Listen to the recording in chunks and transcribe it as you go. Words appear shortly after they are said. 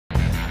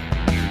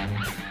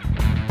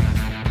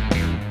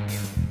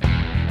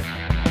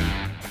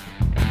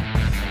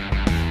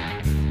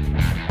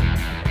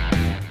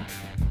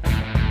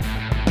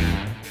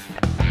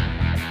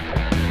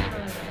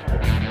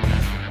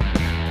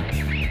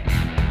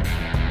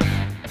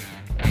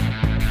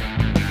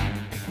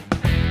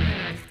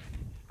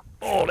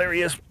there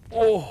he is.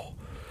 Oh,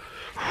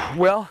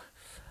 well,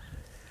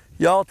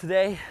 y'all,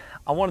 today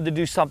I wanted to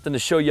do something to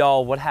show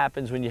y'all what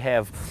happens when you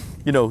have,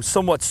 you know,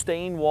 somewhat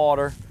stained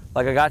water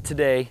like I got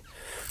today.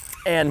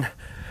 And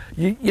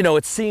you know,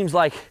 it seems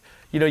like,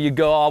 you know, you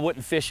go, oh, I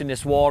wouldn't fish in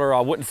this water,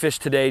 I wouldn't fish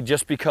today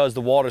just because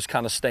the water's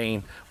kind of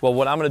stained. Well,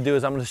 what I'm gonna do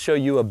is I'm gonna show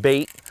you a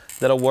bait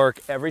that'll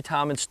work every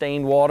time in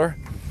stained water.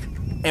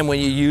 And when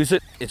you use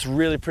it, it's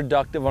really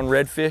productive on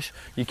redfish.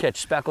 You catch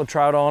speckled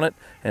trout on it,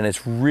 and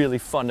it's really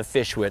fun to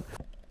fish with.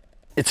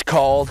 It's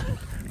called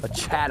a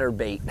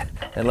chatterbait.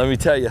 And let me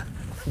tell you,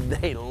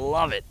 they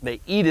love it. They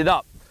eat it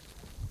up.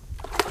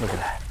 Look at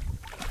that.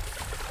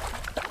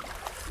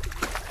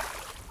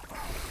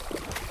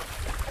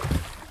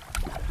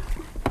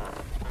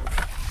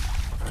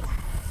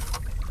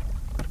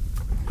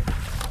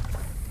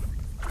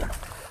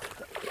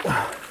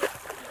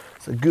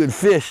 It's a good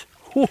fish.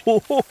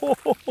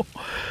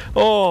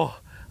 Oh,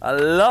 I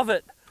love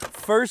it.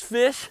 First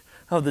fish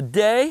of the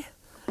day,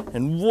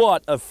 and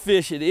what a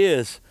fish it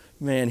is.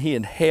 Man, he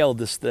inhaled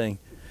this thing.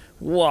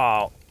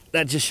 Wow,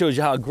 that just shows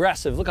you how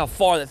aggressive. Look how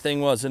far that thing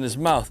was in his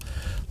mouth.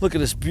 Look at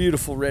this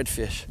beautiful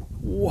redfish.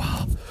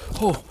 Wow.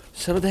 Oh,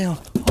 settle down.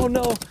 Oh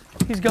no,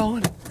 he's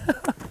going.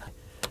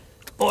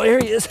 Oh, there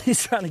he is.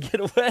 He's trying to get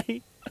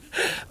away.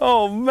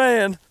 Oh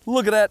man,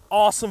 look at that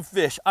awesome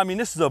fish. I mean,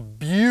 this is a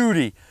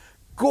beauty.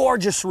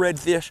 Gorgeous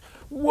redfish.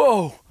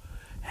 Whoa.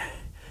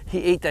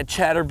 He ate that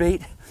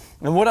chatterbait.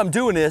 And what I'm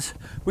doing is,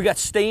 we got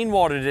stained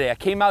water today. I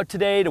came out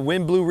today, the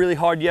wind blew really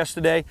hard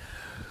yesterday.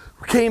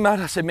 We came out,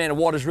 I said, man, the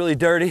water's really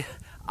dirty.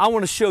 I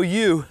want to show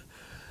you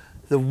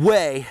the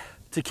way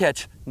to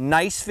catch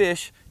nice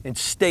fish in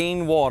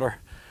stained water,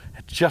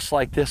 just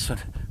like this one.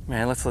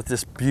 Man, let's let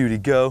this beauty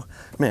go.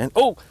 Man,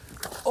 oh,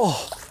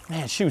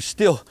 man, she was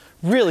still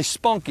really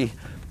spunky.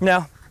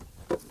 Now,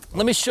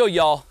 let me show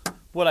y'all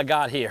what I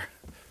got here,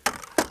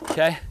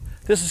 okay?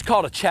 This is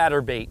called a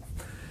chatterbait.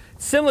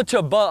 Similar to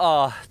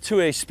a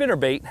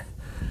spinnerbait,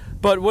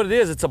 but what it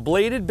is, it's a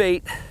bladed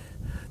bait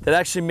that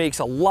actually makes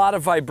a lot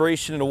of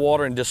vibration in the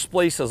water and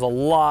displaces a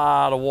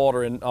lot of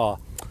water. And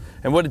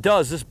what it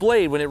does, this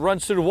blade, when it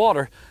runs through the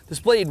water, this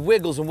blade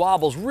wiggles and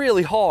wobbles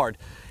really hard.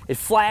 It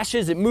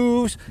flashes, it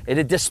moves, and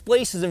it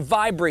displaces and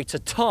vibrates a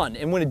ton.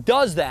 And when it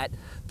does that,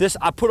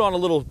 I put on a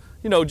little,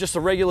 you know, just a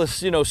regular,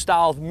 you know,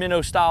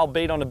 minnow style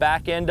bait on the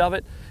back end of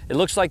it. It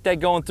looks like that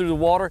going through the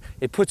water.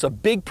 It puts a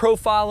big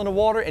profile in the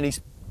water, and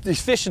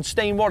these fish in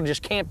stained water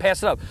just can't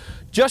pass it up.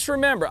 Just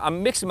remember,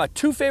 I'm mixing my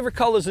two favorite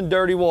colors in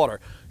dirty water.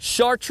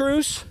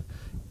 Chartreuse,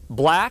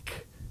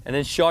 black, and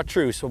then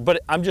chartreuse.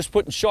 But I'm just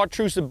putting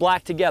chartreuse and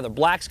black together.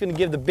 Black's gonna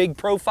give the big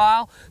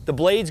profile, the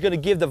blade's gonna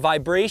give the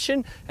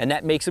vibration, and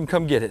that makes them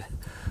come get it.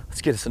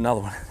 Let's get us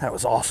another one. That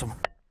was awesome.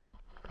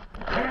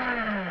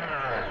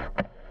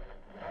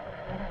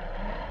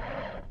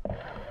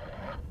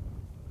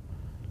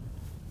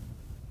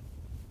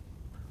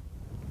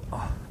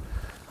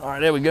 All right,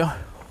 there we go.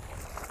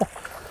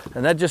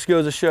 And that just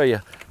goes to show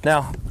you.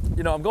 Now,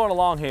 you know, I'm going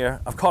along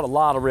here. I've caught a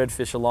lot of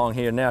redfish along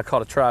here. Now I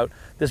caught a trout.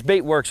 This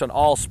bait works on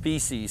all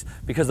species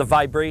because the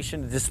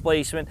vibration, the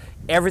displacement,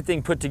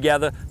 everything put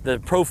together, the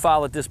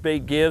profile that this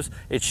bait gives,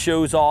 it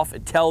shows off,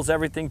 it tells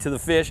everything to the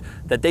fish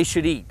that they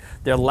should eat.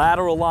 Their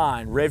lateral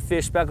line,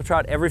 redfish, speckled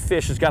trout, every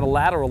fish has got a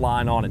lateral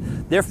line on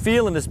it. They're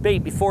feeling this bait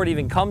before it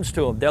even comes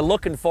to them. They're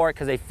looking for it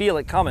because they feel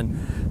it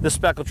coming. The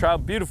speckled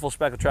trout, beautiful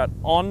speckled trout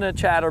on the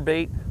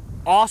chatterbait.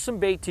 Awesome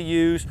bait to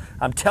use.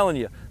 I'm telling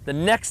you, the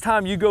next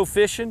time you go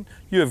fishing,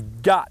 you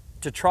have got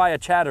to try a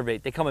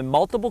chatterbait. They come in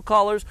multiple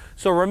colors.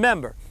 So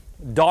remember,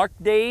 dark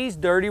days,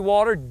 dirty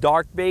water,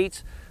 dark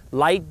baits,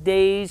 light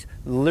days,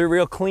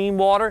 real clean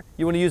water,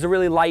 you want to use a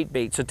really light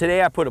bait. So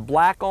today I put a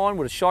black on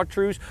with a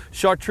chartreuse.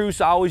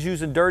 Chartreuse I always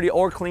use in dirty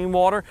or clean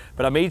water,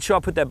 but I made sure I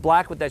put that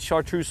black with that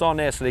chartreuse on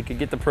there so they could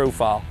get the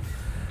profile.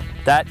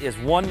 That is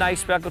one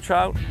nice speckled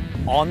trout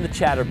on the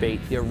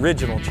chatterbait, the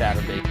original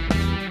chatterbait.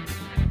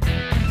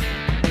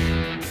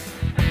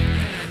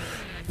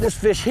 This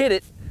fish hit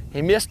it,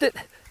 he missed it.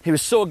 He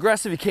was so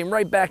aggressive, he came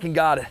right back and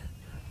got it.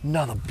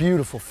 Another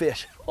beautiful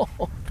fish.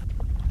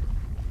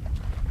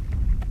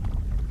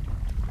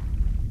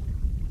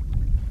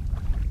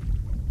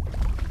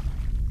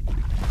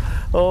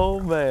 Oh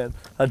man,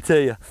 I tell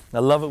you, I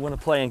love it when a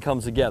plan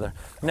comes together.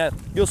 Now,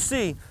 you'll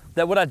see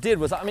that what I did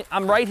was,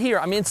 I'm right here,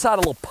 I'm inside a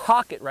little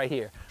pocket right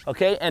here,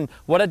 okay? And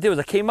what I did was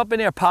I came up in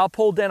there, power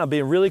pulled down, I'm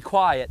being really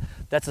quiet.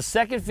 That's the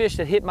second fish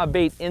that hit my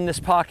bait in this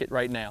pocket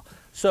right now.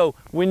 So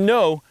we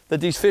know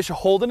that these fish are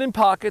holding in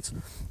pockets,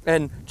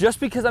 and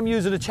just because I'm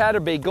using a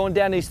chatterbait going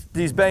down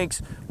these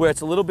banks where it's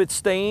a little bit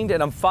stained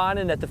and I'm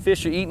finding that the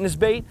fish are eating this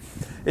bait,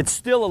 it's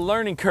still a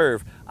learning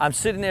curve. I'm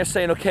sitting there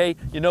saying, okay,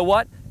 you know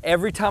what?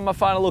 Every time I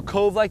find a little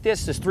cove like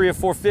this, there's 3 or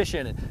 4 fish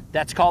in it.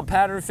 That's called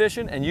pattern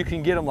fishing, and you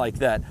can get them like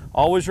that.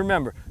 Always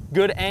remember,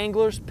 good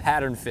anglers,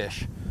 pattern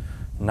fish.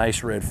 Nice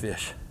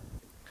redfish.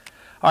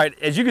 All right,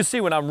 as you can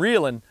see when I'm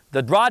reeling,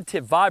 the rod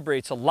tip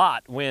vibrates a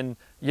lot when,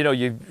 you know,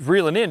 you're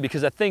reeling in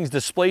because that thing's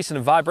displacing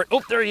and vibrating.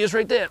 Oh, there he is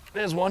right there.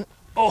 There's one.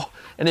 Oh,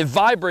 and it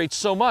vibrates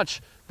so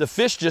much the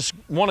fish just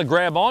want to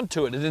grab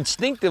onto it. It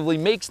instinctively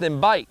makes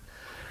them bite.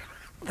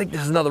 I think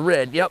this is another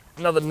red. Yep,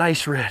 another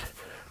nice red.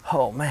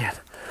 Oh man.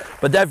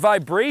 But that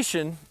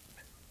vibration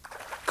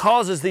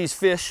causes these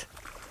fish,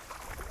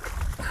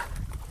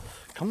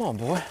 come on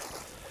boy.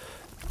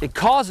 It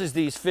causes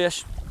these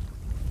fish,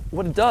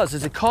 what it does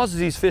is it causes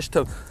these fish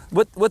to,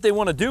 what they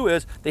want to do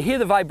is, they hear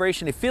the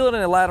vibration, they feel it in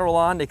their lateral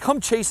line, they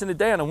come chasing it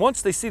down, and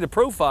once they see the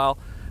profile,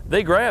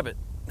 they grab it.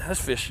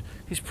 This fish,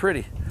 he's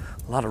pretty.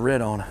 A lot of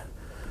red on him.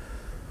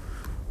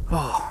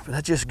 Oh, but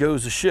that just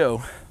goes to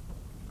show,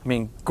 I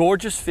mean,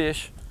 gorgeous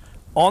fish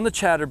on the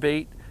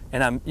chatterbait,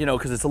 and I'm, you know,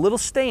 because it's a little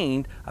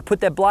stained, I put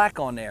that black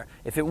on there.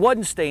 If it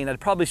wasn't stained, I'd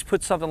probably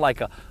put something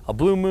like a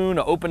blue moon,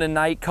 an open and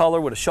night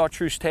color with a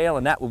chartreuse tail,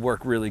 and that would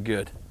work really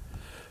good.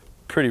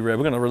 Pretty red.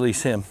 We're gonna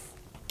release him.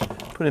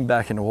 Put him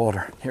back in the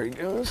water. Here he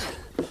goes.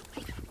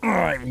 All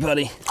right,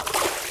 buddy.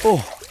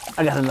 Oh,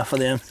 I got enough of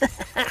them.